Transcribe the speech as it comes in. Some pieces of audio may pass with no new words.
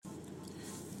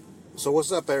So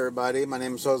what's up, everybody? My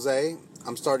name is Jose.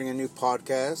 I'm starting a new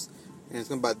podcast, and it's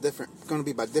going to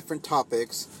be about different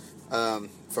topics,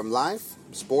 from life,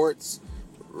 sports,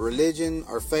 religion,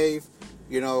 or faith.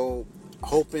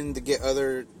 Hoping to get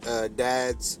other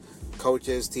dads,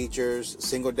 coaches, teachers,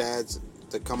 single dads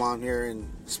to come on here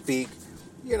and speak.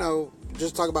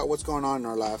 Just talk about what's going on in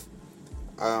our life.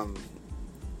 I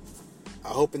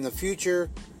hope in the future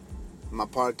my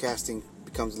podcasting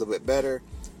becomes a little bit better.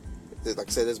 Like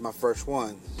I said, this is my first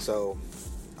one, so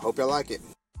I hope y'all like it.